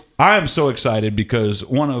I am so excited because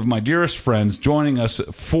one of my dearest friends joining us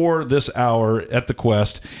for this hour at the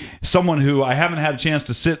Quest, someone who I haven't had a chance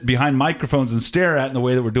to sit behind microphones and stare at in the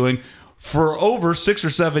way that we're doing for over 6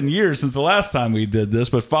 or 7 years since the last time we did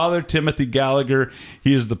this. But Father Timothy Gallagher,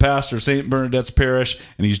 he is the pastor of St. Bernadette's Parish,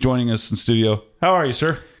 and he's joining us in studio. How are you,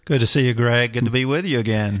 sir? Good to see you, Greg. Good to be with you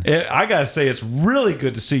again. I got to say, it's really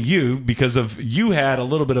good to see you because you had a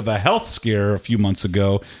little bit of a health scare a few months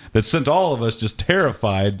ago that sent all of us just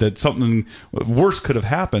terrified that something worse could have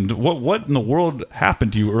happened. What in the world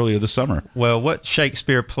happened to you earlier this summer? Well, what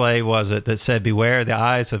Shakespeare play was it that said, "Beware the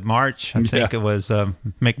eyes of March"? I think it was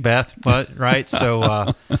Macbeth, right?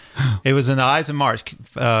 So it was in the eyes of March.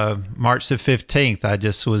 March the 15th, I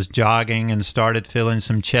just was jogging and started feeling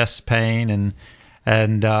some chest pain and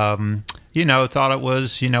thought it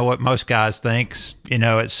was, what most guys think,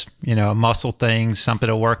 it's, a muscle thing, something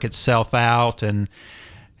to work itself out. And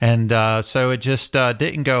so it just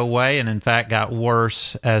didn't go away. And in fact, got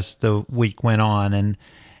worse as the week went on and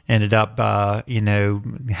ended up,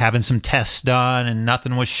 having some tests done and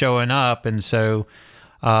nothing was showing up. And so,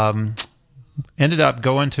 ended up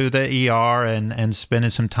going to the ER and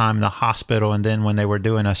spending some time in the hospital. And then when they were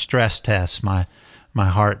doing a stress test, my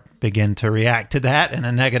heart began to react to that in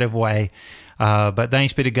a negative way. But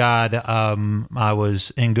thanks be to God, I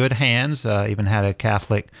was in good hands. Even had a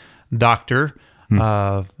Catholic doctor,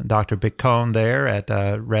 Dr. Bicone there at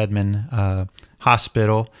Redmond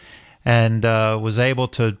Hospital, and was able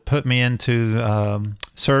to put me into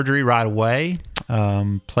surgery right away,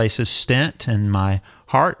 place a stent in my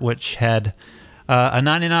heart, which had a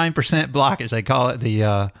 99% blockage. They call it the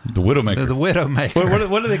Widowmaker. The Widowmaker.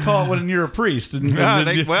 What do they call it when you're a priest? I'm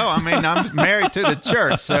married to the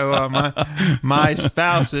church, so my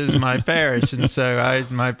spouse is my parish, and so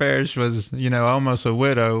my parish was almost a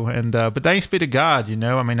widow. And but thanks be to God,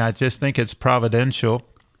 I just think it's providential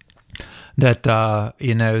that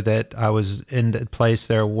that I was in the place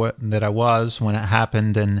there that I was when it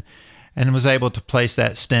happened, and was able to place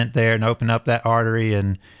that stent there and open up that artery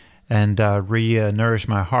and re-nourish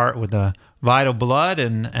my heart with the vital blood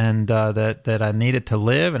and that I needed to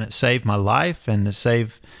live, and it saved my life, and it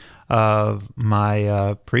saved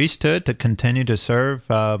my priesthood to continue to serve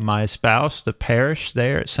my spouse, the parish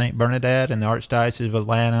there at St. Bernadette in the Archdiocese of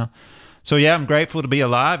Atlanta. So yeah, I'm grateful to be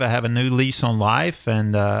alive. I have a new lease on life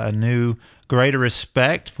and a new greater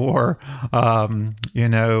respect for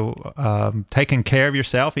taking care of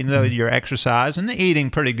yourself, even though you're exercising and eating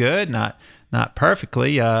pretty good, not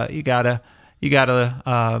perfectly. You gotta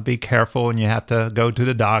be careful, and you have to go to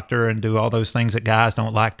the doctor and do all those things that guys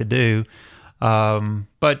don't like to do.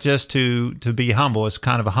 But just to be humble, it's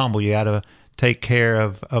kind of a humble. You gotta take care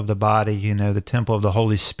of the body, the temple of the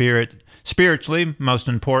Holy Spirit, spiritually, most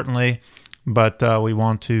importantly. But we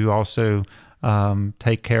want to also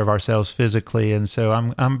take care of ourselves physically, and so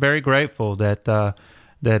I'm very grateful that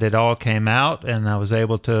it all came out, and I was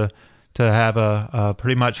able to have a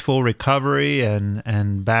pretty much full recovery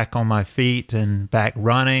and back on my feet and back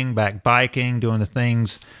running, back biking, doing the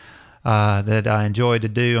things that I enjoy to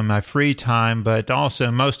do in my free time, but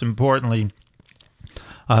also most importantly,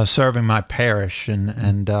 serving my parish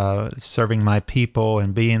and serving my people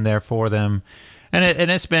and being there for them.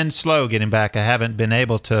 And it's been slow getting back. I haven't been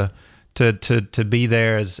able to be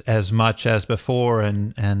there as much as before,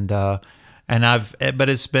 but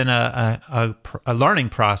it's been a learning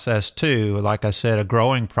process too. Like I said, a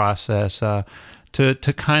growing process to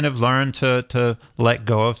kind of learn to let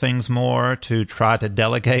go of things more, to try to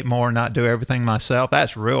delegate more, not do everything myself.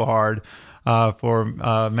 That's real hard for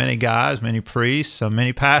many guys, many priests,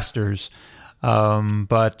 many pastors.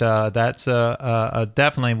 But that's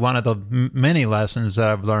definitely one of the many lessons that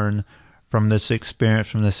I've learned from this experience,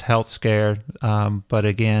 from this health scare. But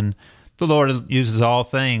again, the Lord uses all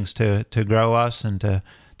things to grow us and to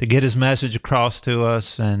get His message across to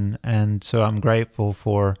us, and so I'm grateful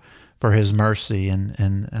for His mercy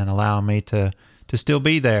and allowing me to still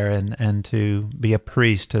be there and to be a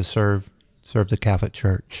priest to serve the Catholic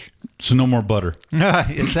Church. So no more butter.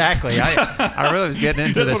 Exactly. I really was getting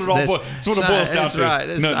into that's this. That's what it boils down to. Right.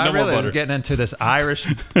 I really was getting into this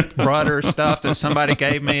Irish butter stuff that somebody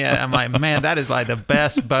gave me. I'm like, man, that is like the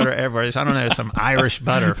best butter ever. I don't know, some Irish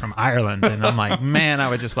butter from Ireland. And I'm like, man, I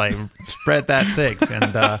would just like spread that thick.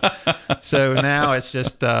 And so now it's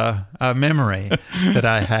just a memory that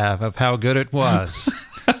I have of how good it was.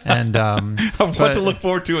 And of what to look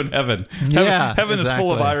forward to in heaven. Heaven is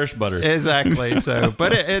full of Irish butter. Exactly. So,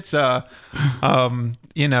 but it's I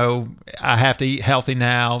have to eat healthy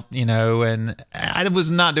now, and I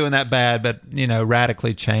was not doing that bad, but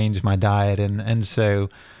radically changed my diet, and so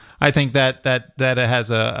I think that it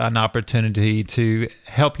has an opportunity to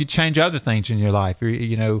help you change other things in your life.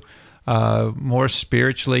 More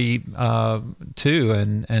spiritually too,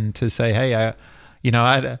 and to say, hey,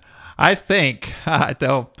 I think I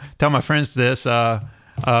tell my friends this.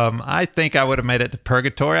 I think I would have made it to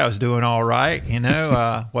purgatory. I was doing all right,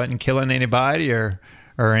 wasn't killing anybody or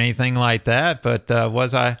anything like that. But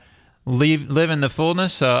was I living the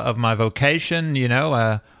fullness of my vocation?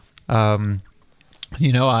 I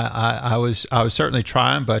was certainly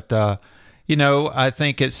trying, but I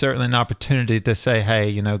think it's certainly an opportunity to say,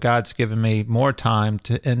 hey, God's given me more time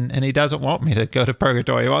and He doesn't want me to go to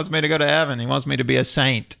purgatory. He wants me to go to heaven. He wants me to be a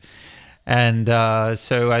saint. And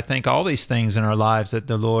so I think all these things in our lives that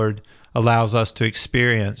the Lord allows us to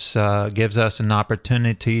experience gives us an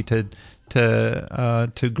opportunity to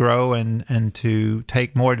grow and to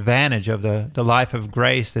take more advantage of the life of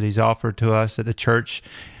grace that He's offered to us, that the church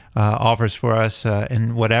offers for us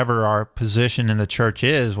in whatever our position in the church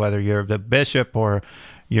is, whether you're the bishop or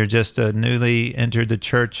you're just newly entered the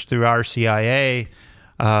church through RCIA,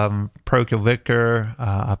 parochial vicar,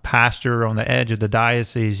 a pastor on the edge of the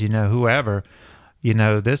diocese, whoever,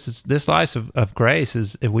 this life of grace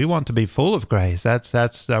is, if we want to be full of grace,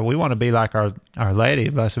 that's we want to be like our Lady,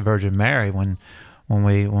 Blessed Virgin Mary, when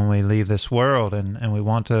we leave this world, and we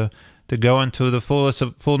want to go into the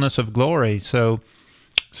fullness of glory.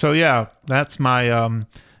 So yeah, that's my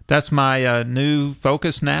new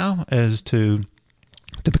focus now, is to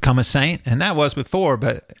become a saint, and that was before,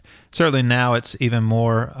 but certainly now it's even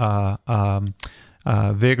more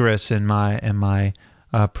vigorous in my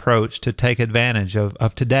approach to take advantage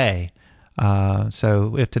of today.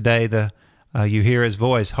 So if today you hear His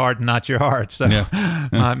voice, harden not your heart. So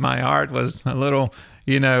yeah. my heart was a little,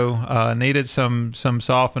 needed some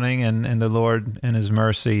softening, and the Lord in His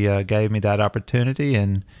mercy gave me that opportunity,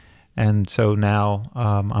 and so now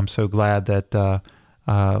I'm so glad that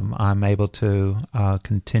I'm able to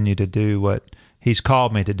continue to do what He's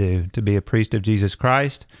called me to do, to be a priest of Jesus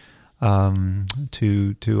Christ,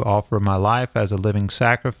 to offer my life as a living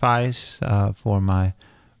sacrifice for my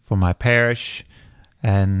parish,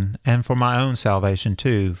 and for my own salvation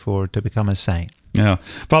too, to become a saint. Yeah,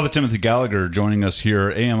 Father Timothy Gallagher joining us here,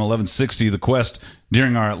 AM 1160, The Quest,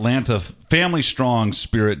 during our Atlanta Family Strong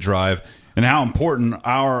Spirit Drive, and how important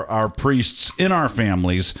our priests in our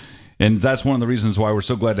families. And that's one of the reasons why we're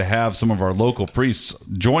so glad to have some of our local priests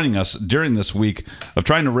joining us during this week of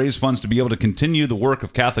trying to raise funds to be able to continue the work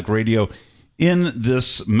of Catholic Radio in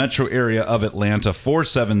this metro area of Atlanta.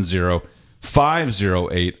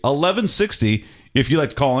 470-508-1160. If you'd like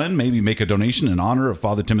to call in, maybe make a donation in honor of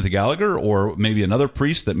Father Timothy Gallagher, or maybe another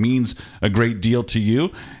priest that means a great deal to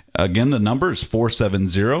you. Again, the number is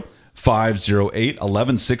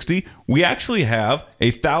 470-508-1160. We actually have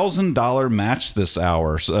a $1,000 match this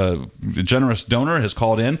hour. A generous donor has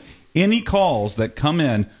called in. Any calls that come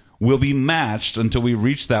in will be matched until we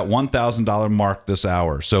reach that $1,000 mark this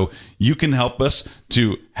hour. So you can help us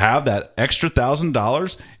to have that extra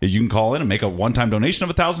 $1,000. If you can call in and make a one-time donation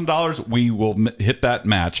of $1,000, we will hit that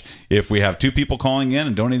match. If we have two people calling in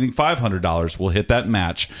and donating $500, we'll hit that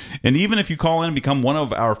match. And even if you call in and become one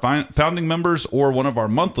of our founding members or one of our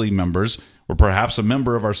monthly members, or perhaps a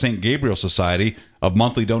member of our St. Gabriel Society of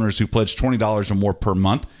monthly donors who pledge $20 or more per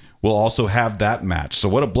month, we'll also have that match. So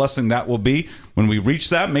what a blessing that will be when we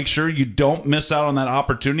reach that. Make sure you don't miss out on that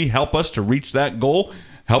opportunity. Help us to reach that goal.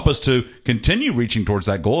 Help us to continue reaching towards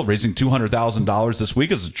that goal of raising $200,000 this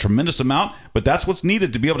week. Is a tremendous amount, but that's what's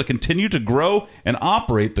needed to be able to continue to grow and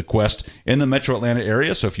operate the Quest in the metro Atlanta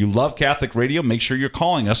area. So if you love Catholic radio, make sure you're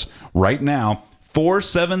calling us right now,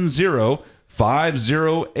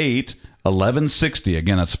 470-508-1160.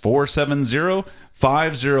 Again, that's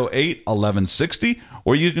 470-508-1160.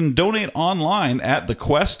 Or you can donate online at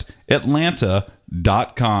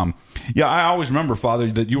thequestatlanta.com. Yeah, I always remember, Father,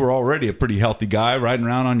 that you were already a pretty healthy guy, riding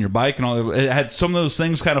around on your bike and all that. Had some of those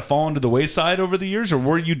things kind of fallen to the wayside over the years, or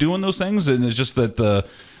were you doing those things, and it's just that the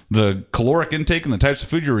caloric intake and the types of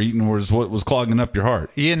food you were eating was what was clogging up your heart?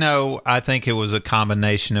 I think it was a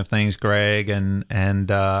combination of things, Greg, and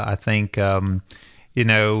I think you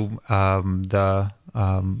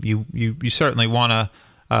certainly want to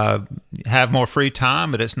have more free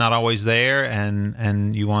time, but it's not always there,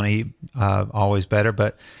 and you want to eat always better,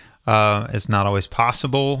 but it's not always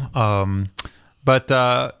possible. I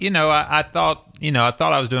thought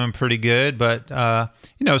I was doing pretty good, but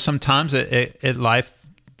sometimes life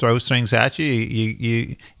throws things at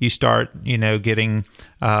you. You start getting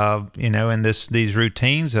in these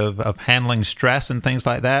routines of handling stress and things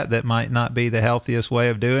like that might not be the healthiest way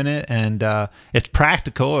of doing it, and it's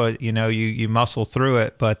practical. You muscle through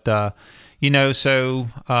it, but So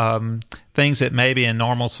things that maybe in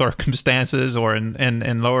normal circumstances or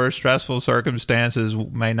in lower stressful circumstances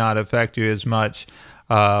may not affect you as much.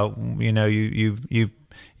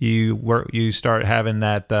 You start having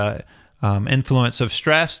that influence of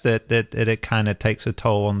stress that it kind of takes a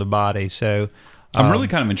toll on the body. So I'm really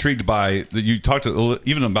kind of intrigued by that. You talked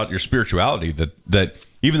even about your spirituality, that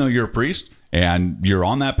even though you're a priest and you're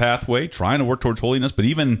on that pathway trying to work towards holiness, but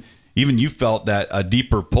even you felt that a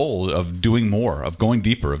deeper pull of doing more, of going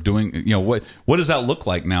deeper, of doing, what does that look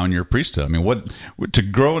like now in your priesthood? I mean, what to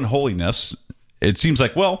grow in holiness? It seems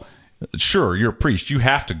like, well, sure, you're a priest, you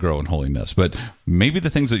have to grow in holiness, but maybe the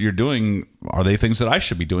things that you're doing, are they things that I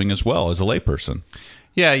should be doing as well as a layperson?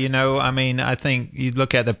 Yeah, I think you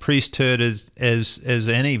look at the priesthood as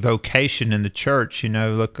any vocation in the church.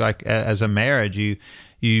 Look like as a marriage,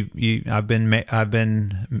 I've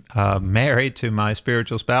been married to my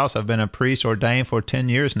spiritual spouse. I've been a priest ordained for 10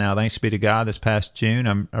 years now. Thanks be to God. This past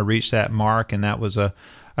June, I reached that mark, and that was a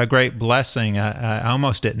great blessing. I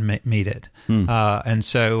almost didn't meet it, and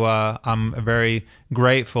so I'm very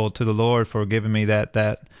grateful to the Lord for giving me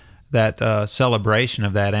that celebration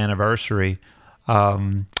of that anniversary.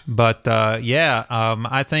 I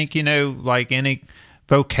think like any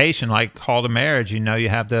vocation, like call to marriage, you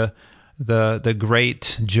have the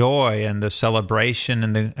great joy and the celebration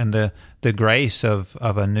and the grace of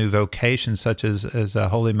a new vocation, such as a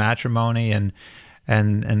holy matrimony, and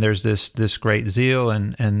there's this great zeal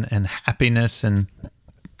and happiness and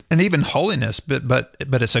even holiness, but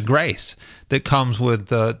it's a grace that comes with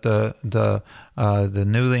the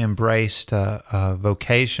newly embraced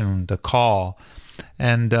vocation, the call.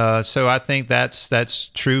 And so I think that's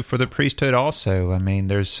true for the priesthood also. I mean,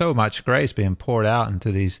 there's so much grace being poured out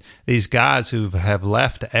into these guys who have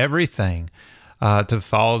left everything to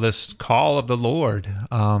follow this call of the Lord.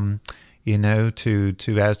 To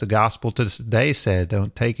as the gospel today said,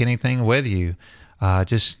 don't take anything with you.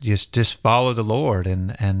 Just follow the Lord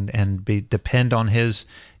and depend on His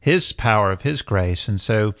power of His grace. And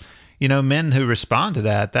so, men who respond to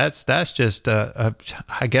that's just I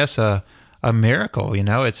guess a miracle.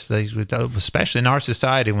 It's especially in our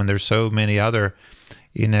society when there's so many other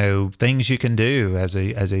things you can do as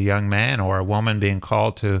a young man or a woman being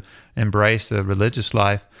called to embrace the religious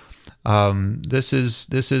life. This is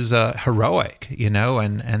heroic,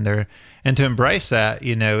 and to embrace that,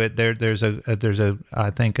 there's I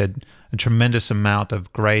think a tremendous amount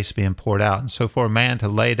of grace being poured out. And so for a man to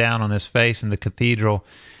lay down on his face in the cathedral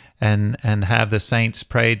and have the saints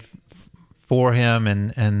prayed for him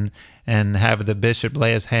and have the bishop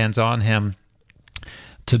lay his hands on him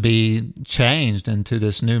to be changed into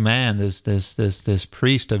this new man, this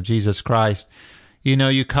priest of Jesus Christ,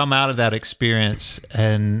 you come out of that experience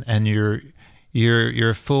and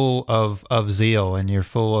you're full of zeal, and you're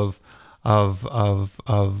full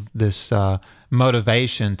of this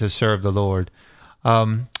motivation to serve the Lord.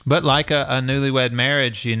 But like a newlywed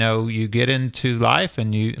marriage, you get into life,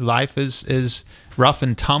 and life is rough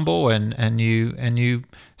and tumble, and you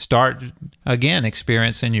start again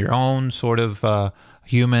experiencing your own sort of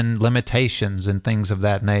human limitations and things of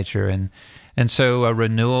that nature, and so a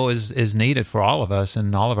renewal is needed for all of us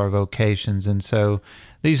in all of our vocations. And so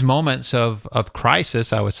these moments of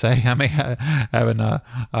crisis, I would say, I mean, having a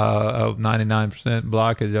 99%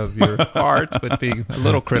 blockage of your heart would be a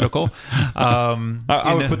little critical.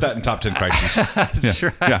 I would put that in top 10 crises. That's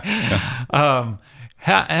right. Yeah.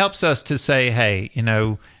 Helps us to say, hey,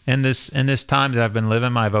 in this time that I've been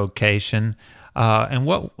living my vocation, and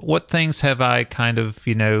what things have I kind of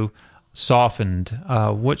softened?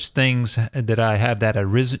 Which things did I have that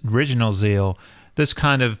original zeal that's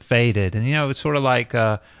kind of faded? And it's sort of like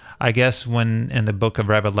I guess when in the book of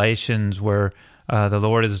Revelations where the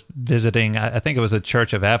Lord is visiting, I think it was the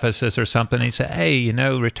church of Ephesus or something. He said, hey,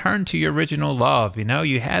 return to your original love.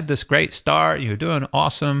 You had this great start. You're doing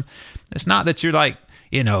awesome. It's not that you're like,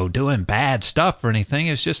 doing bad stuff or anything.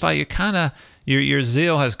 It's just like your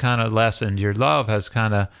zeal has kind of lessened. Your love has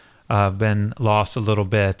kind of been lost a little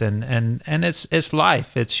bit. And it's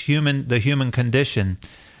life. It's the human condition.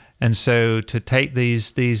 And so to take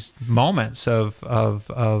these moments of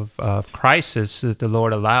crisis that the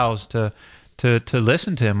Lord allows to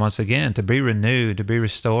listen to Him once again, to be renewed, to be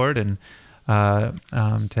restored, and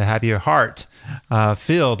to have your heart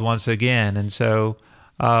filled once again. And so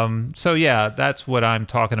yeah, that's what I'm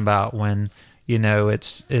talking about when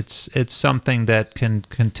it's something that can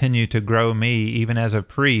continue to grow me even as a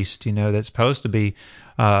priest. That's supposed to be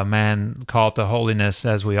a man called to holiness,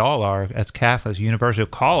 as we all are as Catholics. Universal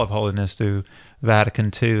call of holiness through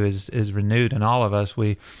Vatican II is renewed in all of us.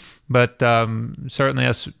 But certainly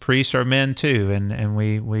us priests are men too, and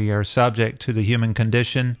we are subject to the human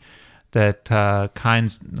condition that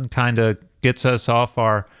kind of gets us off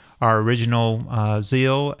our original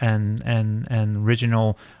zeal and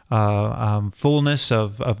original fullness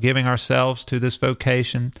of giving ourselves to this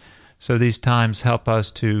vocation. So these times help us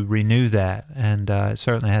to renew that, and it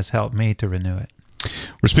certainly has helped me to renew it.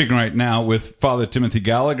 We're speaking right now with Father Timothy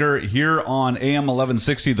Gallagher here on AM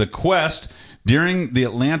 1160 The Quest during the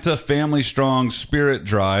Atlanta Family Strong Spirit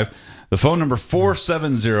Drive. The phone number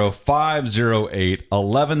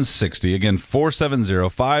 470-508-1160. Again,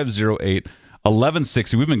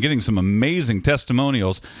 470-508-1160. We've been getting some amazing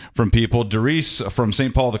testimonials from people. Doris from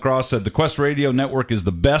St. Paul of the Cross said, the Quest Radio Network is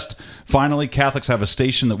the best. Finally, Catholics have a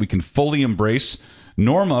station that we can fully embrace.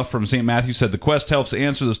 Norma from St. Matthew said, the Quest helps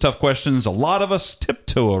answer those tough questions a lot of us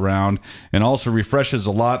tiptoe around, and also refreshes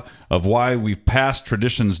a lot of why we've passed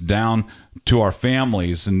traditions down to our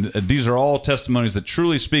families. And these are all testimonies that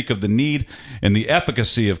truly speak of the need and the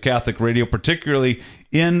efficacy of Catholic radio, particularly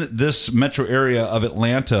in this metro area of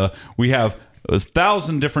Atlanta. We have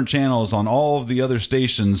 1,000 different channels on all of the other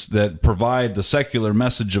stations that provide the secular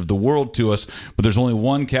message of the world to us, but there's only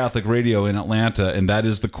one Catholic radio in Atlanta, and that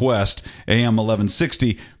is the Quest, AM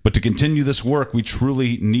 1160. But to continue this work, we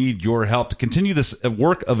truly need your help. To continue this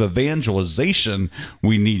work of evangelization,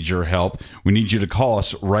 we need your help. We need you to call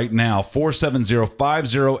us right now,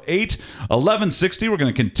 470-508-1160. We're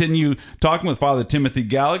going to continue talking with Father Timothy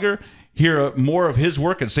Gallagher, hear more of his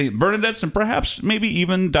work at St. Bernadette's, and perhaps maybe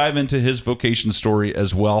even dive into his vocation story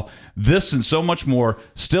as well. This and so much more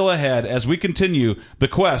still ahead as we continue the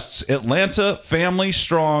Quest's Atlanta Family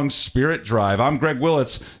Strong Spirit Drive. I'm Greg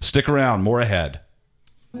Willits. Stick around. More ahead.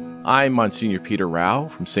 I'm Monsignor Peter Rao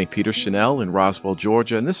from St. Peter Chanel in Roswell,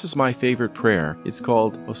 Georgia, and this is my favorite prayer. It's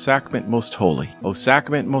called, O Sacrament Most Holy. O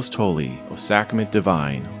Sacrament Most Holy, O Sacrament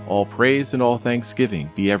Divine, all praise and all thanksgiving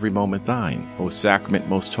be every moment thine. O Sacrament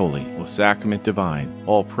Most Holy, O Sacrament Divine,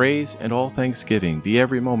 all praise and all thanksgiving be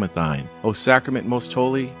every moment thine. O Sacrament Most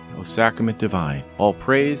Holy, O Sacrament Divine, all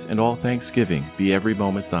praise and all thanksgiving be every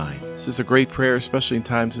moment thine. This is a great prayer, especially in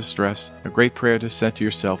times of stress, a great prayer to center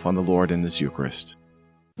yourself on the Lord in this Eucharist.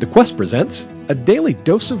 The Quest presents A Daily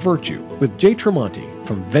Dose of Virtue with Jay Tremonti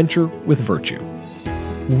from Venture with Virtue.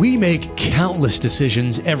 We make countless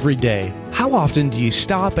decisions every day. How often do you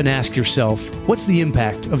stop and ask yourself, what's the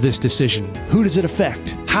impact of this decision? Who does it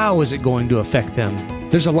affect? How is it going to affect them?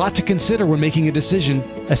 There's a lot to consider when making a decision,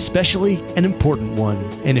 especially an important one.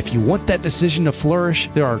 And if you want that decision to flourish,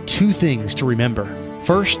 there are two things to remember.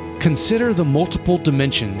 First, consider the multiple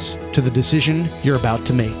dimensions to the decision you're about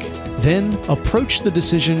to make. Then, approach the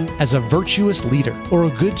decision as a virtuous leader or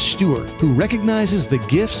a good steward who recognizes the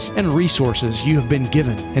gifts and resources you have been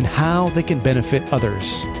given and how they can benefit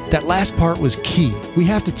others. That last part was key. We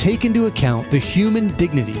have to take into account the human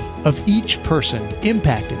dignity of each person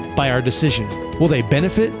impacted by our decision. Will they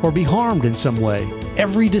benefit or be harmed in some way?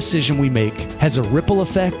 Every decision we make has a ripple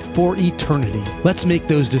effect for eternity. Let's make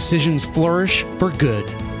those decisions flourish for good.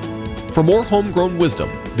 For more homegrown wisdom,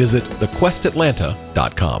 visit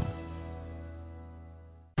thequestatlanta.com.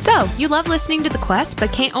 So, you love listening to The Quest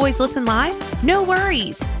but can't always listen live? No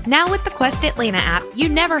worries! Now with the Quest Atlanta app, you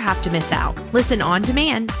never have to miss out. Listen on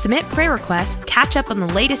demand, submit prayer requests, catch up on the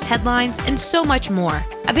latest headlines, and so much more.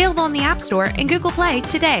 Available in the App Store and Google Play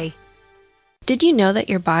today. Did you know that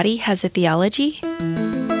your body has a theology?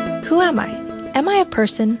 Who am I? Am I a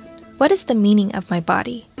person? What is the meaning of my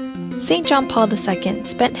body? St. John Paul II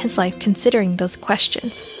spent his life considering those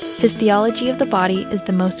questions. His theology of the body is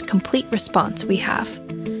the most complete response we have.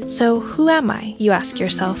 So, who am I, you ask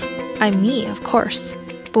yourself? I'm me, of course.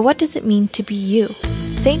 But what does it mean to be you?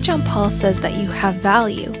 St. John Paul says that you have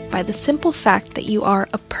value by the simple fact that you are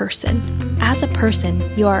a person. As a person,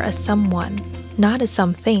 you are a someone, not a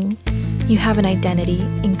something. You have an identity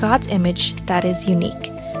in God's image that is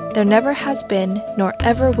unique. There never has been, nor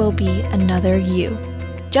ever will be, another you.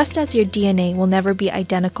 Just as your DNA will never be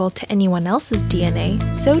identical to anyone else's DNA,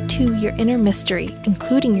 so too your inner mystery,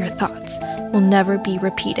 including your thoughts, will never be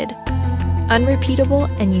repeated. Unrepeatable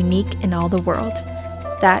and unique in all the world.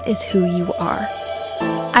 That is who you are.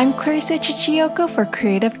 I'm Clarissa Chichiyoko for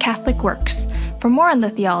Creative Catholic Works. For more on the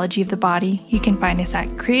theology of the body, you can find us at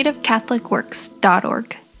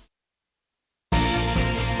creativecatholicworks.org.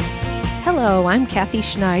 Hello, I'm Kathy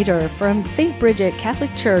Schneider from St. Bridget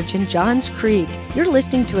Catholic Church in Johns Creek. You're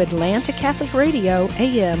listening to Atlanta Catholic Radio,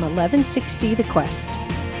 AM 1160 The Quest.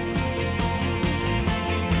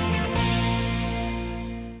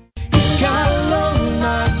 God alone,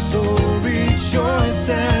 my soul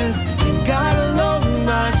rejoices. In God alone,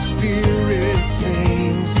 my spirit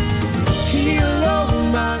sings. He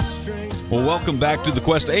alone, my strength. welcome back to the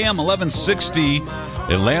Quest. AM 1160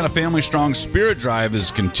 Atlanta Family Strong Spirit Drive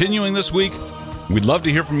is continuing this week. We'd love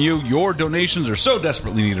to hear from you. Your donations are so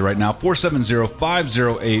desperately needed right now.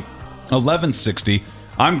 470-508-1160.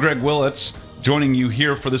 I'm Greg Willits, joining you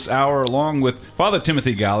here for this hour, along with Father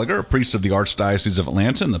Timothy Gallagher, a priest of the Archdiocese of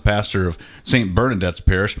Atlanta and the pastor of St. Bernadette's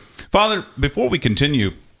Parish. Father, before we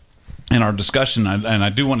continue in our discussion, and I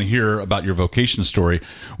do want to hear about your vocation story,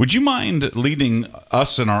 would you mind leading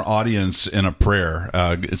us and our audience in a prayer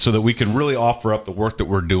so that we can really offer up the work that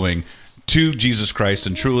we're doing to Jesus Christ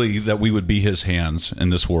and truly that we would be his hands in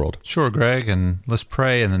this world? Sure, Greg, and let's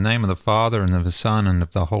pray in the name of the Father and of the Son and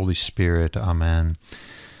of the Holy Spirit. Amen.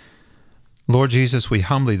 Lord Jesus, we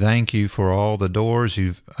humbly thank you for all the doors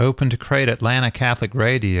you've opened to create Atlanta Catholic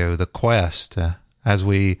Radio, the Quest. As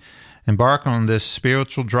we embark on this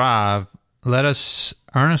spiritual drive, let us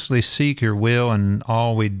earnestly seek your will in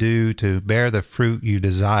all we do to bear the fruit you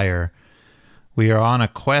desire. We are on a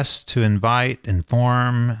quest to invite,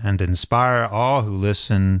 inform, and inspire all who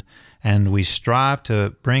listen, and we strive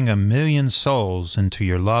to bring 1 million souls into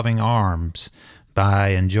your loving arms by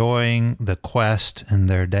enjoying the quest in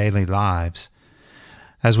their daily lives.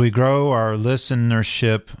 As we grow our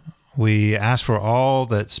listenership, we ask for all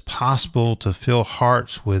that's possible to fill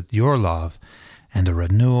hearts with your love and a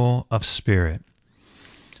renewal of spirit.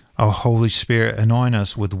 O Holy Spirit, anoint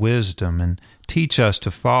us with wisdom and teach us to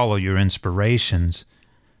follow your inspirations.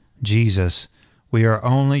 Jesus, we are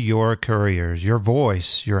only your couriers, your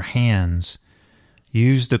voice, your hands.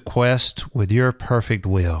 Use the quest with your perfect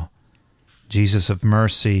will. Jesus of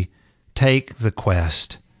mercy, take the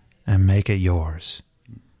quest and make it yours.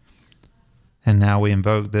 And now we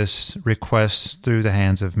invoke this request through the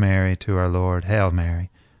hands of Mary to our Lord. Hail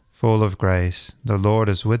Mary, full of grace, the Lord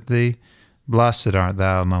is with thee. Blessed art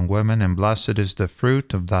thou among women, and blessed is the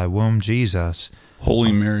fruit of thy womb, Jesus.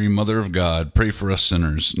 Holy Mary, Mother of God, pray for us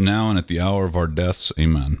sinners, now and at the hour of our deaths.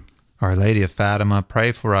 Amen. Our Lady of Fatima,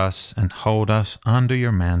 pray for us and hold us under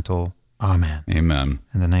your mantle. Amen. Amen.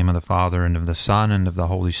 In the name of the Father, and of the Son, and of the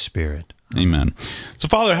Holy Spirit. Amen. So,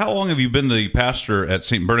 Father, how long have you been the pastor at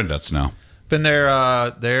St. Bernadette's now? Been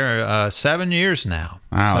there 7 years now.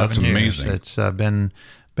 Wow, that's amazing. It's been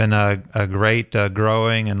a great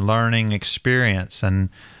growing and learning experience. And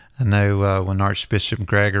I know when Archbishop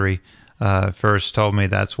Gregory first told me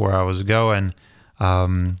that's where I was going,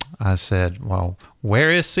 I said, well,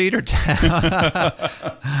 where is Cedartown?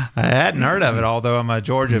 I hadn't heard of it, although I'm a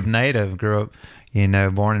Georgia native, grew up,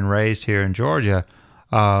 born and raised here in Georgia.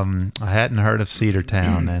 I hadn't heard of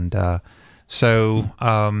Cedartown. And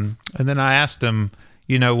and then I asked him,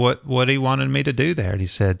 what he wanted me to do there. And he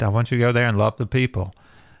said, I want you to go there and love the people.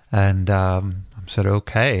 And I said,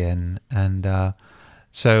 okay. And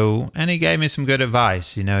he gave me some good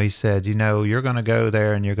advice. He said, you're going to go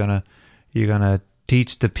there and you're going to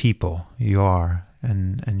teach the people. You are,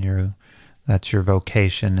 and that's your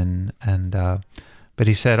vocation. But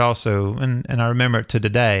he said also, and I remember it to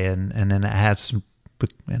today, and then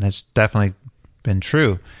and it's definitely been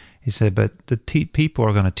true. He said, but the people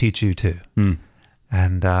are going to teach you too. Mm.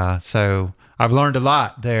 And so I've learned a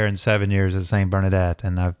lot there in 7 years at St. Bernadette,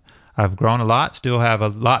 and I've grown a lot, still have a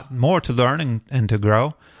lot more to learn and to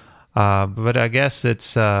grow. But I guess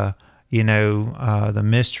it's, the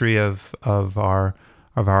mystery of our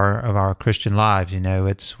Christian lives.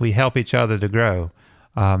 It's we help each other to grow,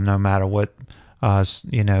 no matter what,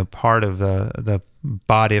 part of the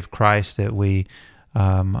body of Christ that we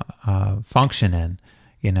function in.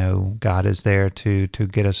 God is there to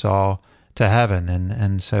get us all to heaven.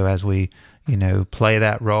 And so as we, play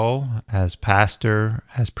that role as pastor,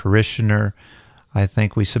 as parishioner, I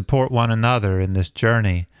think we support one another in this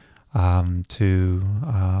journey to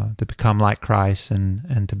become like Christ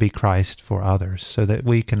and to be Christ for others, so that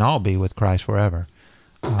we can all be with Christ forever.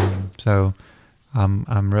 So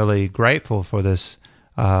I'm really grateful for this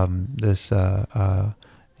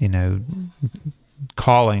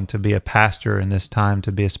calling to be a pastor in this time,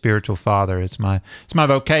 to be a spiritual father. It's my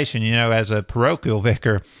vocation. As a parochial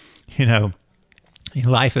vicar,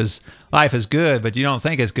 life is good, but you don't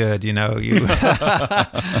think it's good. You want to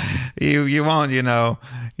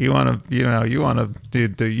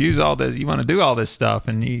use all this. You want to do all this stuff,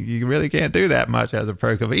 and you really can't do that much as a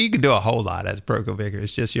parochial vicar. You can do a whole lot as a parochial vicar.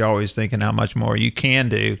 It's just you're always thinking how much more you can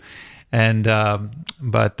do, and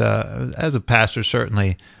but as a pastor,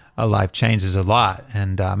 certainly. Life changes a lot,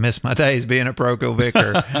 and I miss my days being a parochial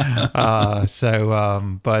vicar.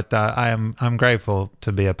 But I'm grateful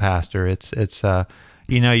to be a pastor. It's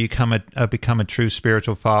you become a true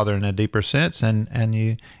spiritual father in a deeper sense, and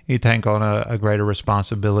you take on a greater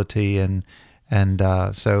responsibility, and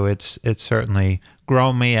So it's certainly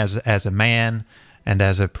grown me as a man and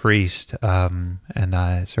as a priest, and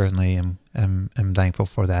I certainly am thankful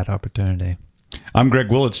for that opportunity. I'm Greg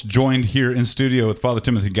Willits, joined here in studio with Father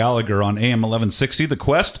Timothy Gallagher on AM 1160, The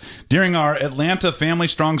Quest, during our Atlanta Family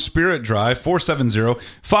Strong Spirit Drive,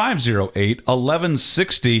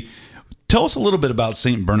 470-508-1160. Tell us a little bit about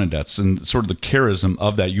St. Bernadette's and sort of the charism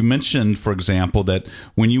of that. You mentioned, for example, that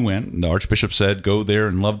when you went, the Archbishop said, go there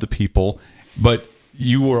and love the people, but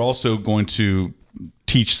you were also going to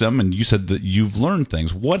teach them, and you said that you've learned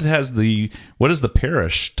things. What has the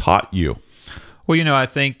parish taught you? Well, I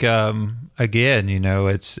think, again,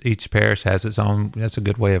 it's each parish has its own, that's a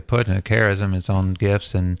good way of putting it, charism, its own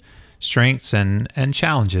gifts and strengths and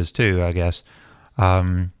challenges too, I guess.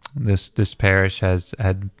 This parish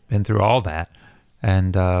had been through all that.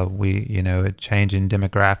 And changing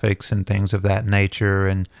demographics and things of that nature,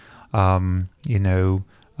 and,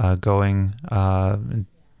 going and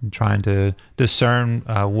trying to discern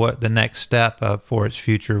what the next step for its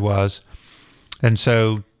future was. And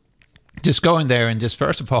so just going there and just,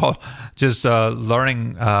 first of all, just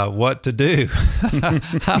learning what to do. I'm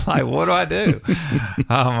like, what do I do?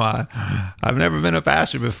 I've never been a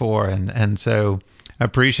pastor before. And so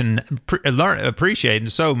appreciating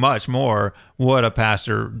so much more what a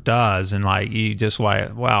pastor does, and like you just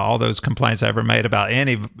wow, all those complaints I ever made about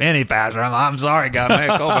any pastor. I'm sorry, God, mea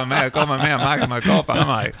culpa, mea culpa. I'm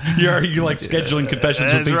like, you like scheduling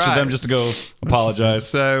confessions with each of them just to go apologize.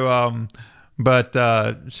 So,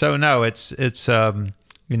 no, it's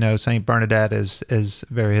St. Bernadette is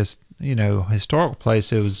very historical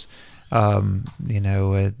place. It was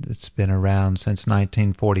it's been around since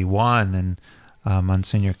 1941, and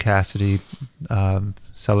Monsignor Cassidy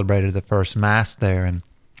celebrated the first Mass there,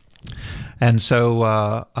 and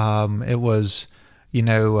so it was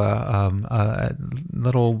a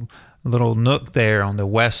little nook there on the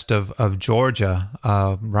west of Georgia,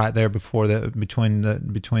 right there between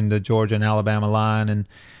the Georgia and Alabama line,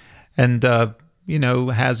 and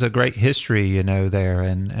has a great history there,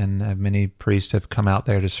 and many priests have come out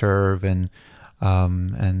there to serve, and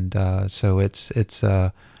so it's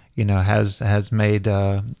has made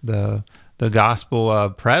the gospel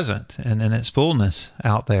present and in its fullness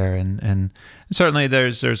out there, and certainly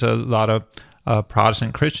there's a lot of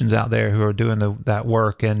Protestant Christians out there who are doing that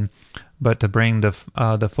work, but to bring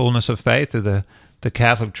the fullness of faith to the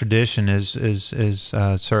Catholic tradition is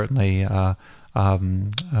certainly a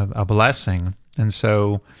blessing, and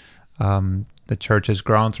so the church has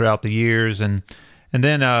grown throughout the years, and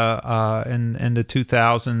then in the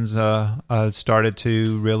 2000s started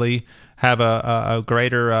to really have a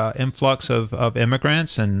greater influx of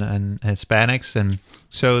immigrants and Hispanics, and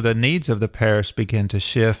so the needs of the parish began to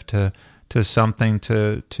shift to something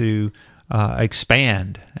to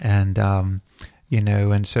expand, and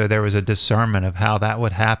and so there was a discernment of how that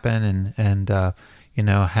would happen, and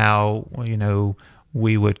how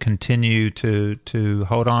we would continue to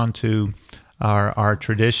hold on to our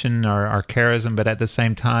tradition, our charism, but at the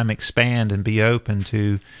same time expand and be open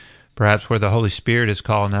to perhaps where the Holy Spirit is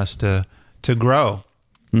calling us to grow.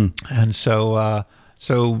 And so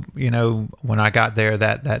when I got there,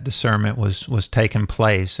 that discernment was taking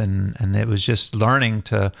place, and it was just learning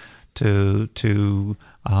to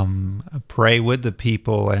pray with the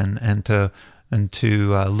people and to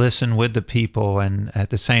listen with the people, and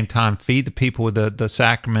at the same time feed the people with the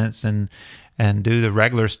sacraments and do the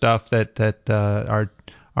regular stuff that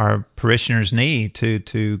our parishioners need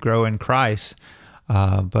to grow in Christ,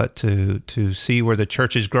 but to see where the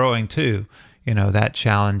church is growing too. That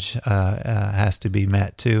challenge has to be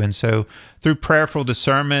met too. And so through prayerful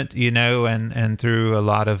discernment, and through a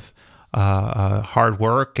lot of hard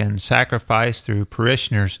work and sacrifice through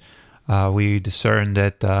parishioners, we discerned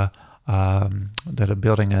that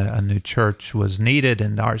building a new church was needed,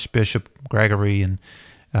 and Archbishop Gregory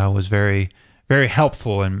was very, very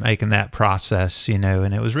helpful in making that process,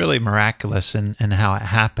 and it was really miraculous in how it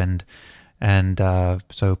happened. And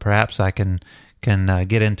so perhaps I can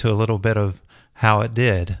get into a little bit of how it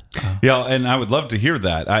did. Yeah, and I would love to hear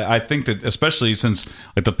that. I think that especially since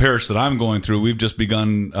like the parish that I'm going through, we've just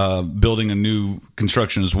begun building a new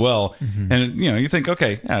construction as well. Mm-hmm. And you think,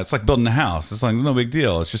 okay, yeah, it's like building a house. It's like no big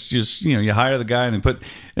deal. It's just you hire the guy and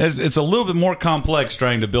it's a little bit more complex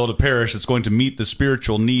trying to build a parish that's going to meet the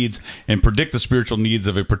spiritual needs and predict the spiritual needs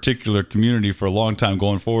of a particular community for a long time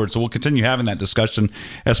going forward. So we'll continue having that discussion.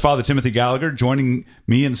 As Father Timothy Gallagher joining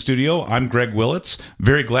me in the studio, I'm Greg Willits.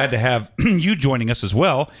 Very glad to have you joining us as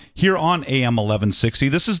well here on AM 1160.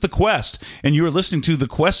 This is The Quest, and you are listening to The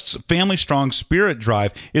Quest's Family Strong Spirit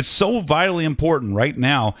Drive. It's so vitally important right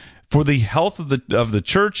now for the health of the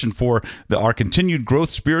church and for our continued growth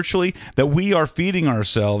spiritually, that we are feeding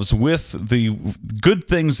ourselves with the good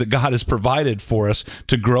things that God has provided for us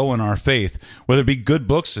to grow in our faith, whether it be good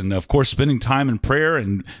books and, of course, spending time in prayer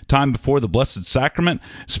and time before the Blessed Sacrament,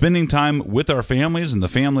 spending time with our families and the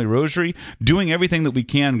family rosary, doing everything that we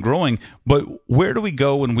can growing. But where do we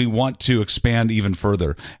go when we want to expand even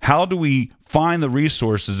further? How do we find the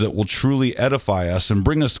resources that will truly edify us and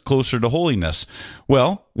bring us closer to holiness?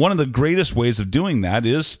 Well, one of the greatest ways of doing that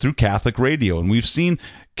is through Catholic radio. And we've seen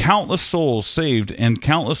countless souls saved and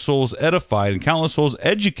countless souls edified and countless souls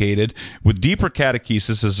educated with deeper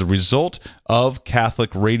catechesis as a result of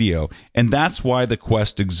Catholic radio. And that's why the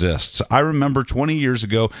Quest exists. I remember 20 years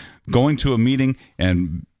ago going to a meeting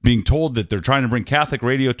and being told that they're trying to bring Catholic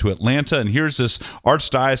radio to Atlanta, and here's this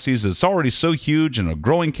archdiocese that's already so huge and a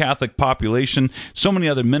growing Catholic population, so many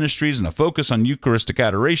other ministries and a focus on Eucharistic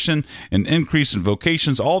adoration, an increase in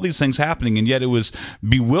vocations, all these things happening, and yet it was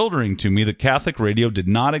bewildering to me that Catholic radio did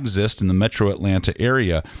not exist in the metro Atlanta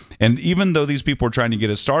area. And even though these people were trying to get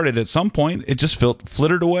it started, at some point it just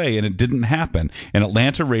flittered away and it didn't happen. And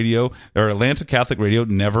Atlanta Catholic radio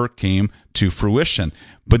never came to fruition.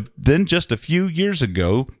 But then just a few years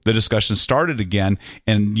ago, the discussion started again,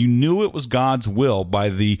 and you knew it was God's will by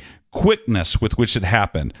the quickness with which it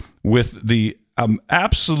happened, with the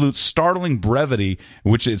absolute startling brevity,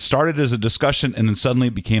 which it started as a discussion and then suddenly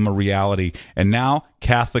it became a reality. And now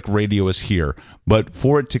Catholic radio is here. But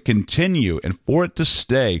for it to continue and for it to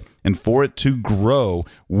stay and for it to grow,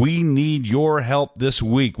 we need your help this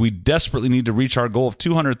week. We desperately need to reach our goal of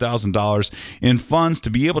 $200,000 in funds to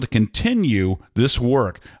be able to continue this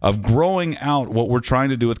work of growing out what we're trying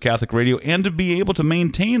to do with Catholic radio and to be able to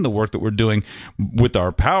maintain the work that we're doing with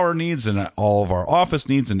our power needs and all of our office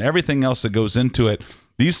needs and everything else that goes into it.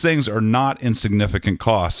 These things are not insignificant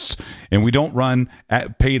costs, and we don't run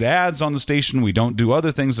paid ads on the station. We don't do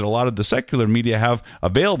other things that a lot of the secular media have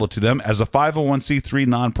available to them. As a 501c3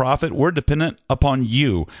 nonprofit, we're dependent upon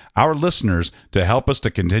you, our listeners, to help us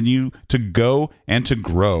to continue to go and to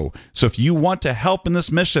grow. So if you want to help in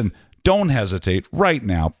this mission, don't hesitate right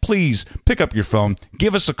now. Please pick up your phone.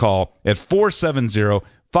 Give us a call at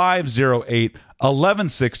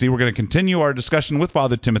 470-508-1160. We're going to continue our discussion with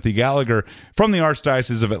Father Timothy Gallagher from the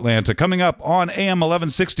Archdiocese of Atlanta. Coming up on AM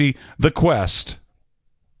 1160, The Quest.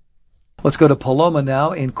 Let's go to Paloma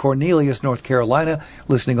now in Cornelius, North Carolina,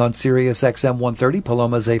 listening on Sirius XM 130.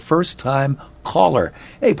 Paloma's a first-time caller.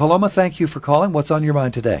 Hey, Paloma, thank you for calling. What's on your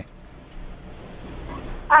mind today?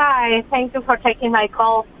 Hi, thank you for taking my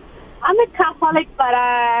call. I'm a Catholic, but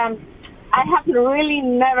I have really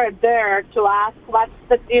never dared to ask what's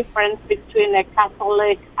the difference between a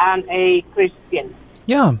Catholic and a Christian.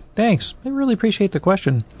 Yeah, thanks. I really appreciate the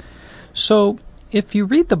question. So, if you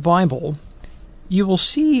read the Bible, you will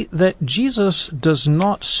see that Jesus does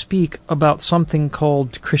not speak about something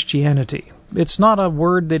called Christianity. It's not a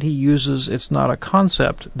word that he uses. It's not a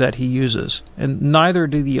concept that he uses. And neither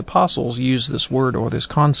do the apostles use this word or this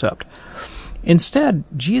concept. Instead,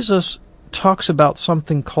 Jesus talks about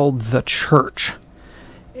something called the church.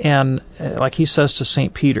 And like he says to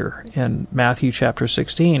St. Peter in Matthew chapter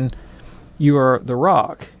 16, you are the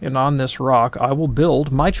rock, and on this rock I will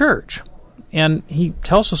build my church. And he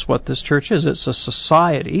tells us what this church is. It's a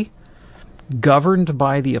society governed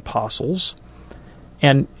by the apostles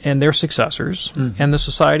and their successors, and the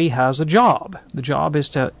society has a job. The job is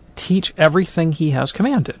to teach everything he has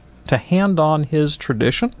commanded, to hand on his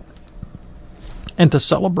tradition, and to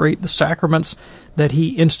celebrate the sacraments that he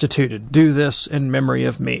instituted. Do this in memory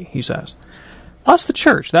of me, he says. That's the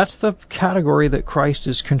church. That's the category that Christ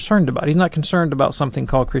is concerned about. He's not concerned about something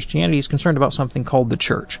called Christianity. He's concerned about something called the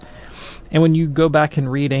church. And when you go back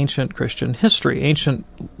and read ancient Christian history, ancient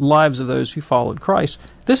lives of those who followed Christ,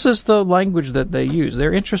 this is the language that they use.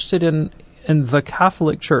 They're interested in the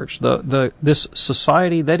Catholic Church, this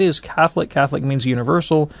society that is Catholic. Catholic means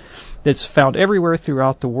universal. It's found everywhere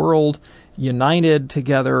throughout the world, united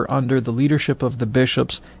together under the leadership of the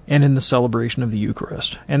bishops and in the celebration of the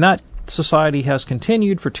Eucharist. And that society has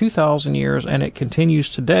continued for 2,000 years, and it continues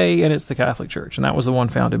today, and it's the Catholic Church, and that was the one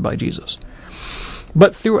founded by Jesus.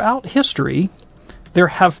 But throughout history, there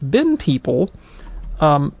have been people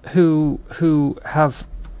who have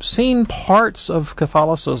seen parts of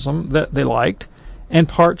Catholicism that they liked and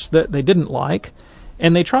parts that they didn't like,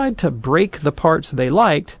 and they tried to break the parts they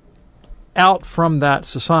liked out from that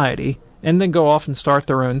society and then go off and start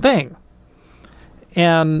their own thing.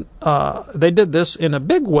 And they did this in a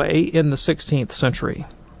big way in the 16th century,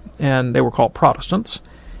 and they were called Protestants,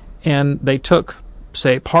 and they took,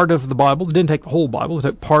 say, part of the Bible. They didn't take the whole Bible. They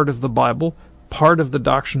took part of the Bible, part of the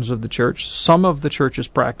doctrines of the church, some of the church's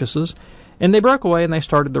practices, and they broke away and they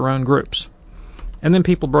started their own groups. And then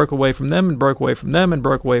people broke away from them and broke away from them and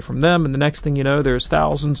broke away from them, and the next thing you know, there's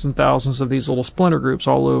thousands and thousands of these little splinter groups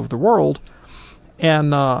all over the world,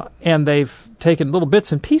 and they've taken little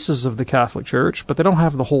bits and pieces of the Catholic Church, but they don't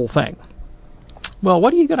have the whole thing. Well,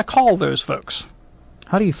 what are you going to call those folks?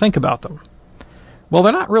 How do you think about them? Well,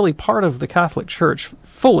 they're not really part of the Catholic Church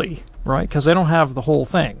fully, right, because they don't have the whole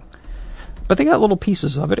thing. But they got little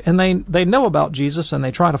pieces of it, and they know about Jesus, and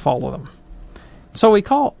they try to follow them. So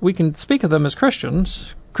we can speak of them as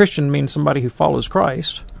Christians. Christian means somebody who follows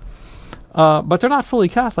Christ. But they're not fully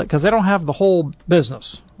Catholic because they don't have the whole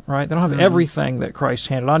business, right? They don't have everything that Christ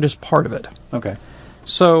handed on, just part of it. Okay.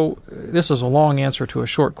 So this is a long answer to a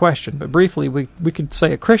short question, but briefly we could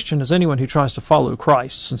say a Christian is anyone who tries to follow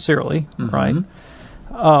Christ sincerely, right?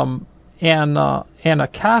 And a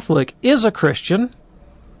Catholic is a Christian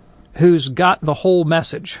who's got the whole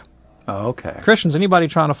message. Oh, okay. Christian's anybody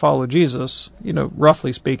trying to follow Jesus,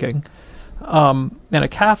 roughly speaking. And a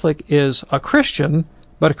Catholic is a Christian,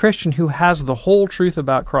 but a Christian who has the whole truth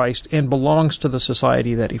about Christ and belongs to the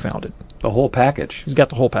society that he founded. The whole package. He's got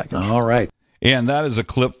the whole package. All right. And that is a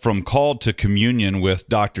clip from Called to Communion with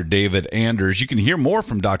Dr. David Anders. You can hear more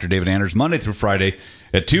from Dr. David Anders Monday through Friday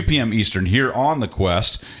at 2 p.m. Eastern here on The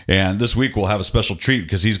Quest. And this week we'll have a special treat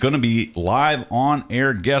because he's going to be live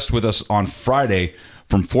on-air guest with us on Friday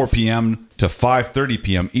from 4 p.m. to 5:30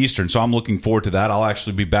 p.m. Eastern. So I'm looking forward to that. I'll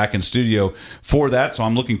actually be back in studio for that. So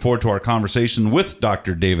I'm looking forward to our conversation with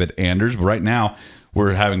Dr. David Anders. But right now,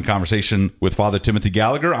 we're having a conversation with Father Timothy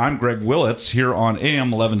Gallagher. I'm Greg Willits here on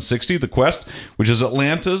AM 1160, The Quest, which is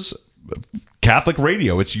Atlanta's Catholic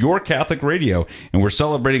radio. It's your Catholic radio. And we're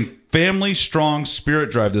celebrating Family Strong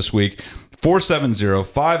Spirit Drive this week.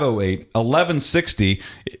 470-508-1160.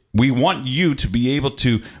 We want you to be able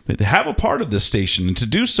to have a part of this station. And to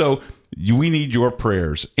do so, we need your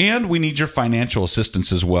prayers. And we need your financial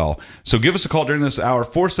assistance as well. So give us a call during this hour,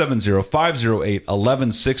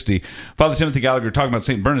 470-508-1160. Father Timothy Gallagher talking about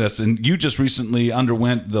St. Bernadette's, and you just recently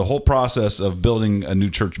underwent the whole process of building a new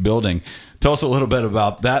church building. Tell us a little bit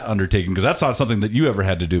about that undertaking, because that's not something that you ever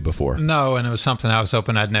had to do before. No, and it was something I was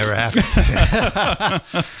hoping I'd never have to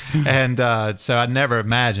do. And so I never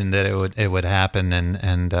imagined that it would happen,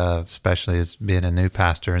 and especially as being a new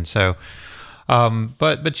pastor. And so,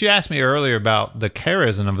 but you asked me earlier about the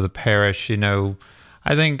charism of the parish. I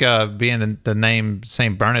think being the name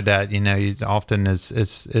Saint Bernadette, often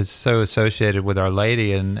is so associated with Our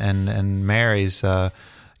Lady and Mary's,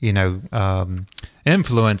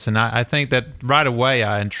 influence, and I think that right away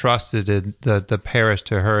I entrusted the parish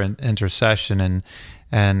to her intercession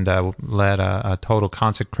and led a total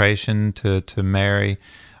consecration to Mary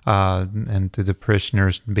and to the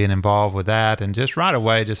parishioners being involved with that, and just right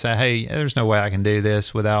away just say, hey, there's no way I can do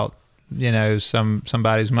this without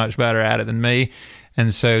somebody who's much better at it than me.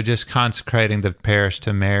 And so just consecrating the parish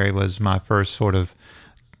to Mary was my first sort of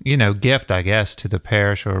gift, I guess, to the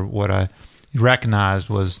parish, or what I recognized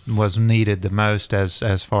was needed the most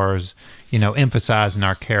as far as emphasizing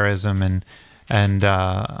our charism and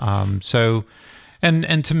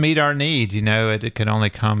to meet our need. It can only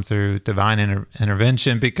come through divine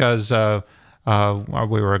intervention, because we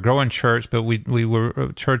were a growing church, but we were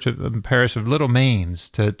a church of parish of little means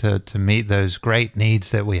to meet those great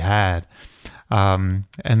needs that we had,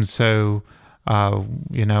 and so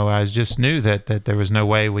I just knew that there was no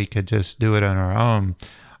way we could just do it on our own.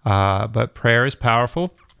 But prayer is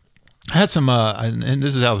powerful. I had some, and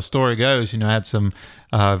this is how the story goes. I had some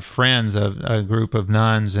friends, a group of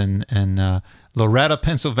nuns in Loretto,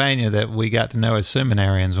 Pennsylvania, that we got to know as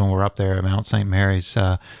seminarians when we were up there at Mount St. Mary's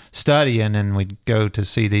studying, and we'd go to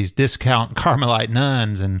see these discount Carmelite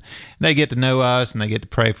nuns, and they get to know us, and they get to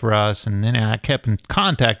pray for us, and then I kept in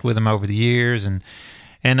contact with them over the years, and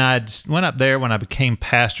I just went up there when I became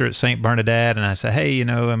pastor at St. Bernadette, and I said, hey,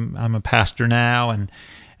 I'm a pastor now,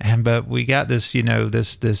 but we got this,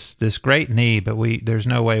 this great need, but there's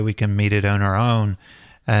no way we can meet it on our own.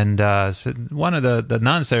 And so one of the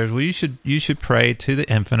nuns says, well, you should pray to the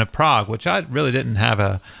Infant of Prague, which I really didn't have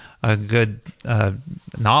a good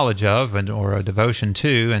knowledge of or a devotion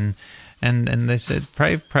to, and they said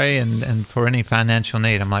pray and for any financial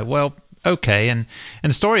need. I'm like, well, okay. And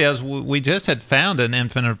the story is, we just had found an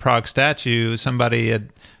Infant of Prague statue. Somebody had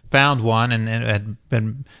found one, and it had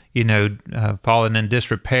been fallen in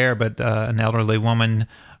disrepair, but an elderly woman,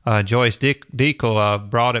 Joyce Deacle,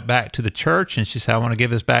 brought it back to the church, and she said, I want to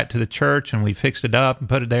give this back to the church, and we fixed it up and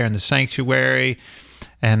put it there in the sanctuary.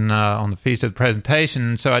 on the Feast of the Presentation.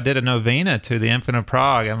 And so I did a novena to the Infant of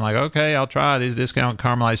Prague. I'm like, okay, I'll try. These discount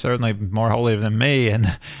Carmelites certainly more holy than me,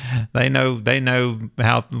 and they know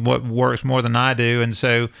what works more than I do. And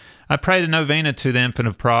so I prayed a novena to the Infant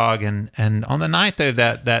of Prague, and on the night of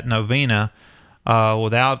that novena,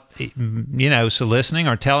 without soliciting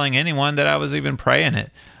or telling anyone that I was even praying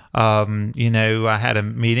it, I had a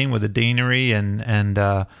meeting with the deanery and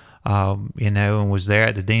was there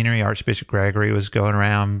at the deanery. Archbishop Gregory was going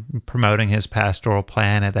around promoting his pastoral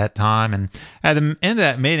plan at that time. And at the end of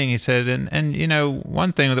that meeting, he said, and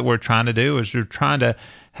one thing that we're trying to do is we're trying to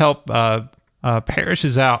help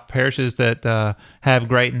parishes out, parishes that have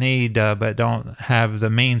great need but don't have the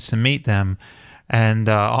means to meet them. And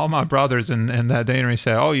all my brothers in that deanery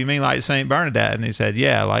said, "Oh, you mean like St. Bernadette?" And he said,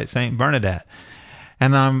 "Yeah, like St. Bernadette."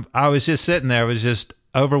 And I was just sitting there, I was just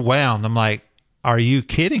overwhelmed. I'm like, are you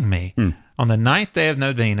kidding me? On the ninth day of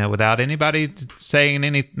novena, without anybody saying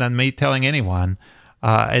me telling anyone,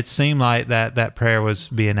 it seemed like that prayer was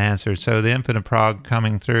being answered. So the Infant of Prague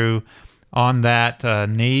coming through on that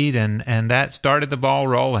need, and that started the ball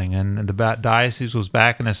rolling. And the diocese was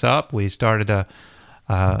backing us up. We started a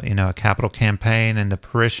capital campaign, and the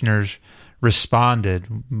parishioners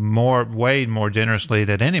responded way more generously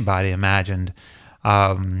than anybody imagined.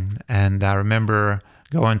 And I remember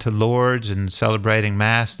going to Lourdes and celebrating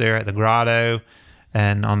Mass there at the grotto.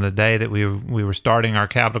 And on the day that we were starting our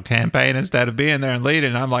capital campaign, instead of being there and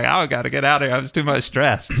leading, I'm like, I got to get out of here. I was too much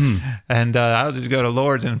stress. And I'll just go to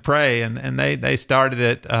Lourdes and pray. And they started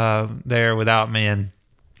it there without me. And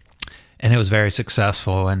it was very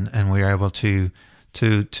successful. And we were able to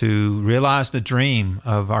realize the dream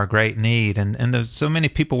of our great need. And there's so many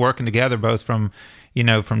people working together, both from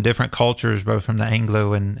different cultures, both from the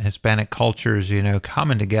Anglo and Hispanic cultures,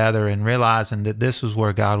 coming together and realizing that this was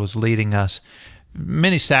where God was leading us.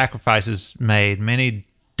 Many sacrifices made, many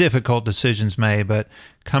difficult decisions made, but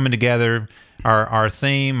coming together. Our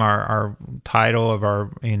theme, our title of our,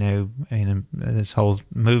 this whole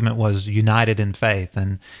movement was United in Faith.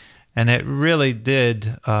 And it really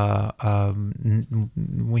did.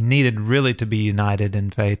 We needed really to be united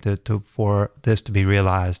in faith for this to be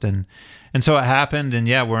realized, and so it happened. And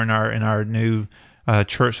yeah, we're in our new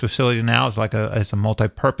church facility now. It's a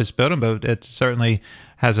multi-purpose building, but it certainly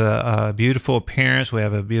has a beautiful appearance. We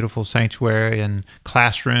have a beautiful sanctuary and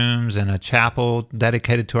classrooms and a chapel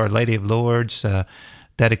dedicated to Our Lady of Lourdes,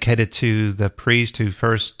 dedicated to the priest who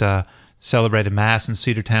first celebrated Mass in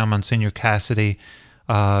Cedartown, Monsignor Cassidy.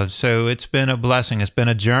 So it's been a blessing. It's been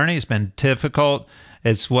a journey. It's been difficult.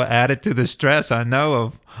 It's what added to the stress, I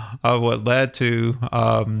know, of what led to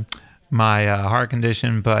my heart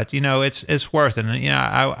condition. But it's worth it.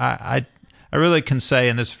 And I really can say,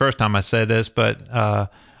 and this is the first time I say this, but I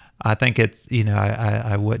think it.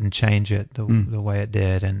 I wouldn't change it the way it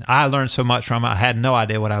did. And I learned so much from it. I had no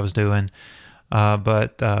idea what I was doing,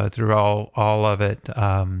 but through all of it,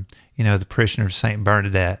 the parishioners of St.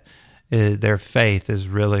 Bernadette. Their faith is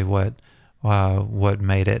really what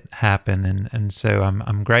made it happen, and so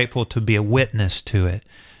I'm grateful to be a witness to it,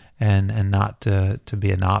 and not to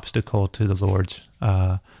be an obstacle to the Lord's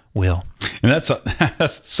will. And that's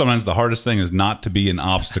sometimes the hardest thing, is not to be an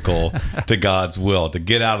obstacle to God's will, to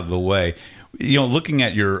get out of the way. Looking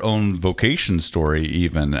at your own vocation story,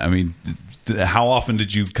 even, I mean, how often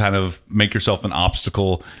did you kind of make yourself an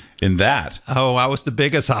obstacle in that? Oh, I was the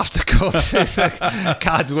biggest obstacle to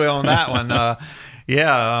God's will on that one. I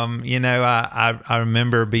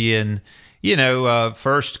remember being,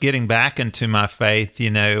 first getting back into my faith,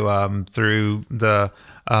 through the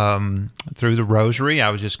Rosary. I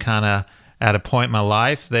was just kind of at a point in my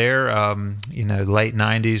life there, late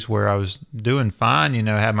 90s, where I was doing fine,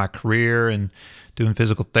 had my career and doing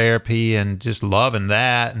physical therapy and just loving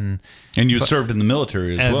that. And you served in the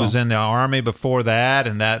military as well. I was in the Army before that,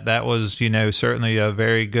 and that was, certainly a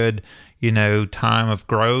very good, time of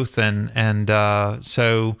growth.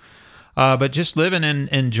 But just living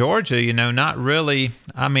in Georgia, not really.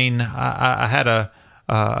 I mean, I had a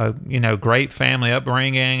great family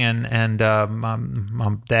upbringing, and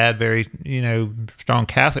my dad very, strong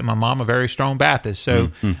Catholic, my mom a very strong Baptist.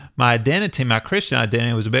 So my identity, my Christian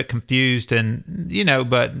identity, was a bit confused, and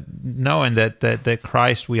but knowing that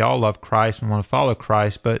Christ, we all love Christ and want to follow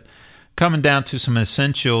Christ, but coming down to some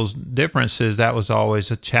essentials differences, that was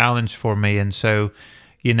always a challenge for me. And so,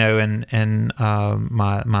 in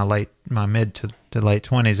my mid to late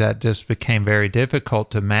 20s, that just became very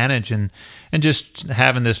difficult to manage, and just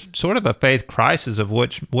having this sort of a faith crisis of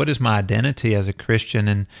what is my identity as a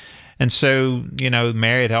Christian, and so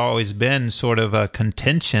Mary had always been sort of a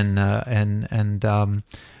contention,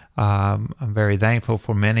 I'm very thankful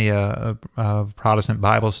for many a Protestant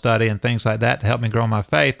Bible study and things like that to help me grow my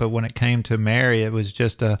faith. But when it came to Mary, it was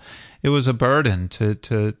just a burden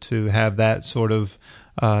to have that sort of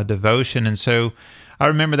devotion. And so I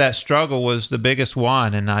remember that struggle was the biggest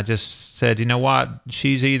one, and I just said, you know what,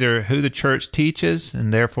 she's either who the church teaches,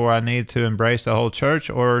 and therefore I need to embrace the whole church,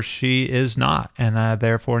 or she is not, and I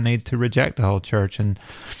therefore need to reject the whole church. And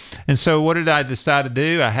so what did I decide to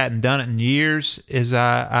do? I hadn't done it in years, is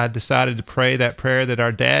I decided to pray that prayer that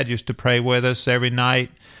our dad used to pray with us every night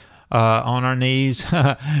on our knees,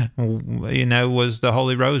 was the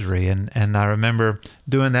Holy Rosary. And I remember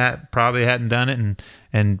doing that, probably hadn't done it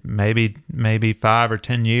in maybe 5 or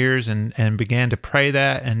 10 years, and began to pray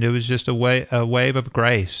that, and it was just a wave of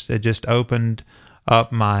grace that just opened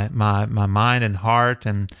up my mind and heart,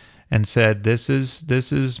 and said, this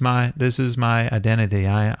is my identity.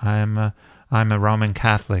 I'm a Roman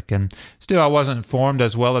Catholic. And still I wasn't formed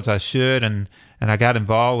as well as I should, and I got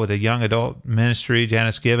involved with a young adult ministry.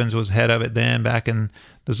 Janice Gibbons was head of it then, back in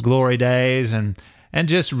those glory days, and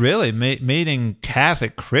just really meeting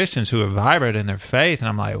Catholic Christians who are vibrant in their faith. And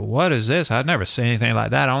I'm like, what is this? I'd never seen anything like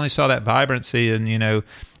that. I only saw that vibrancy in,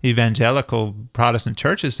 evangelical Protestant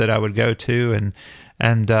churches that I would go to.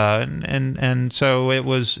 And so it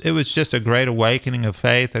was just a great awakening of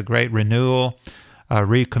faith, a great renewal, a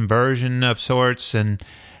reconversion of sorts. And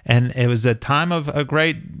it was a time of a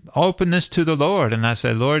great openness to the Lord. And I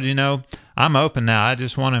said, Lord, I'm open now. I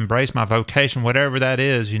just want to embrace my vocation, whatever that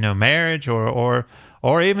is, marriage or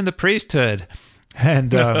even the priesthood.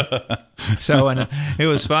 And so, and it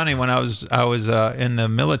was funny when I was in the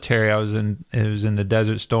military. It was in the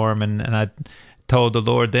Desert Storm, and I told the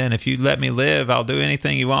Lord then, if you let me live, I'll do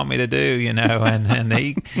anything you want me to do, and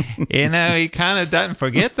he, he kind of doesn't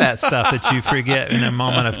forget that stuff that you forget in a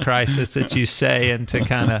moment of crisis that you say, and to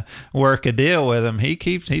kind of work a deal with him.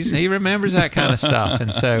 He remembers that kind of stuff.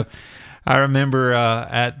 And so I remember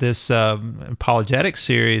at this apologetic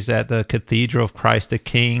series at the Cathedral of Christ the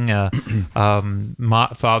King,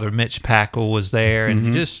 Father Mitch Packle was there,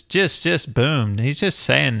 and just boomed. He's just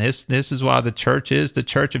saying this is why the church is the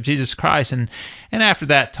Church of Jesus Christ. And after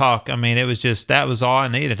that talk, I mean, it was just, that was all I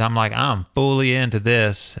needed. I'm like, I'm fully into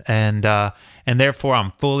this, and therefore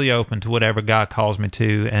I'm fully open to whatever God calls me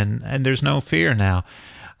to, and there's no fear now.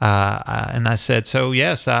 And I said, so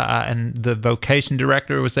yes, and the vocation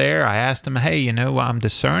director was there. I asked him, hey, I'm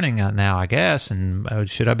discerning now, I guess, and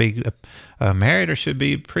should I be married or should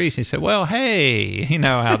be a priest? He said, well, hey, you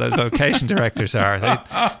know how those vocation directors are.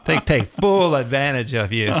 They take full advantage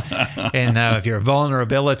of you and of your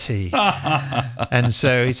vulnerability. And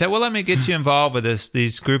so he said, well, let me get you involved with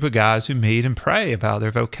these group of guys who meet and pray about their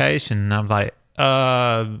vocation. And I'm like,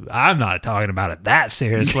 I'm not talking about it that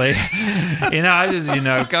seriously. I just,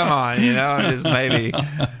 come on, just maybe.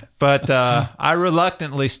 But I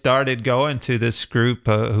reluctantly started going to this group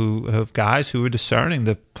of guys who were discerning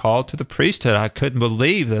the call to the priesthood. I couldn't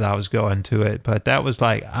believe that I was going to it, but that was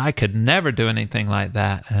like, I could never do anything like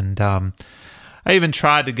that. And I even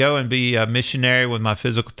tried to go and be a missionary with my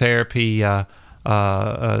physical therapy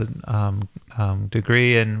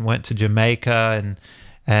degree, and went to Jamaica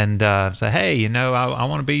and said, hey, I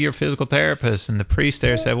want to be your physical therapist. And the priest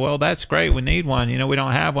there said, well, that's great. We need one. We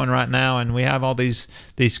don't have one right now. And we have all these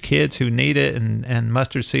kids who need it, and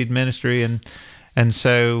mustard seed ministry. And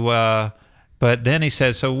so, but then he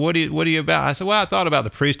said, so what are you about? I said, well, I thought about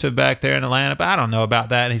the priesthood back there in Atlanta, but I don't know about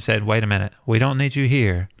that. And he said, wait a minute. We don't need you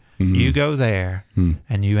here. Mm-hmm. You go there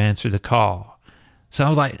and you answer the call. So I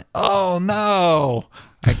was like, oh no,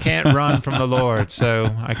 I can't run from the Lord.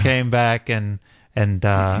 So I came back, and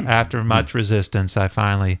after much resistance, I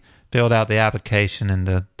finally filled out the application, and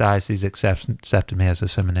the diocese accepted me as a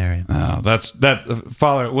seminarian. Oh, that's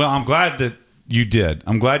Father. Well, I'm glad that you did.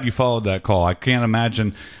 I'm glad you followed that call. I can't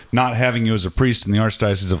imagine not having you as a priest in the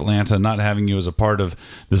Archdiocese of Atlanta, not having you as a part of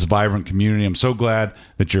this vibrant community. I'm so glad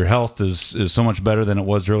that your health is so much better than it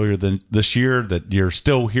was earlier than this year, that you're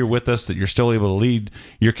still here with us, that you're still able to lead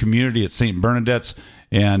your community at St. Bernadette's,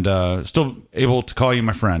 and still able to call you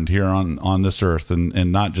my friend here on this earth,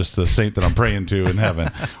 and not just the saint that I'm praying to in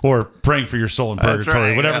heaven, or praying for your soul in purgatory,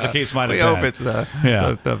 right, whatever the case might have been. We hope it's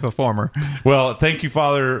the former. Well, thank you,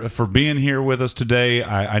 Father, for being here with us today.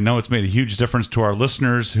 I know it's made a huge difference to our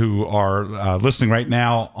listeners who are listening right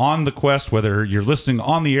now on The Quest, whether you're listening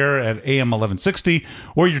on the air at AM 1160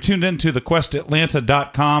 or you're tuned into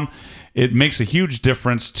thequestatlanta.com. It makes a huge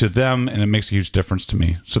difference to them, and it makes a huge difference to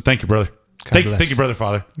me. So thank you, brother. Thank you, Brother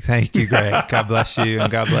Father. Thank you, Greg. God bless you,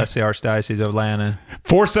 and God bless the Archdiocese of Atlanta.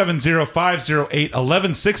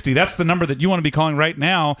 470-508-1160. That's the number that you want to be calling right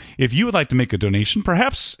now if you would like to make a donation,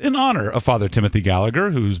 perhaps in honor of Father Timothy Gallagher,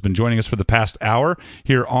 who's been joining us for the past hour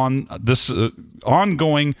here on this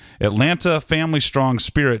ongoing Atlanta Family Strong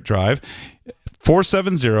Spirit Drive.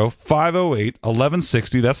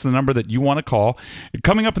 470-508-1160. That's the number that you want to call.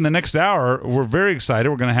 Coming up in the next hour, we're very excited.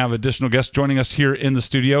 We're going to have additional guests joining us here in the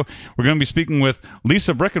studio. We're going to be speaking with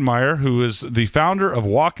Lisa Breckenmeyer, who is the founder of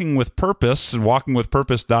Walking with Purpose and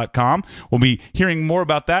walkingwithpurpose.com. We'll be hearing more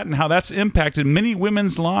about that and how that's impacted many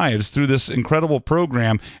women's lives through this incredible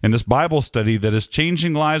program and this Bible study that is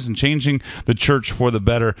changing lives and changing the church for the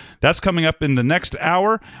better. That's coming up in the next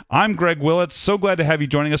hour. I'm Greg Willett. So glad to have you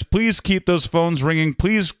joining us. Please keep those phones ringing.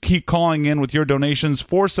 Please keep calling in with your donations.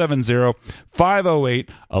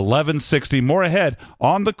 470-508-1160. More ahead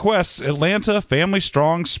on the Quest's Atlanta Family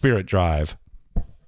Strong Spirit Drive.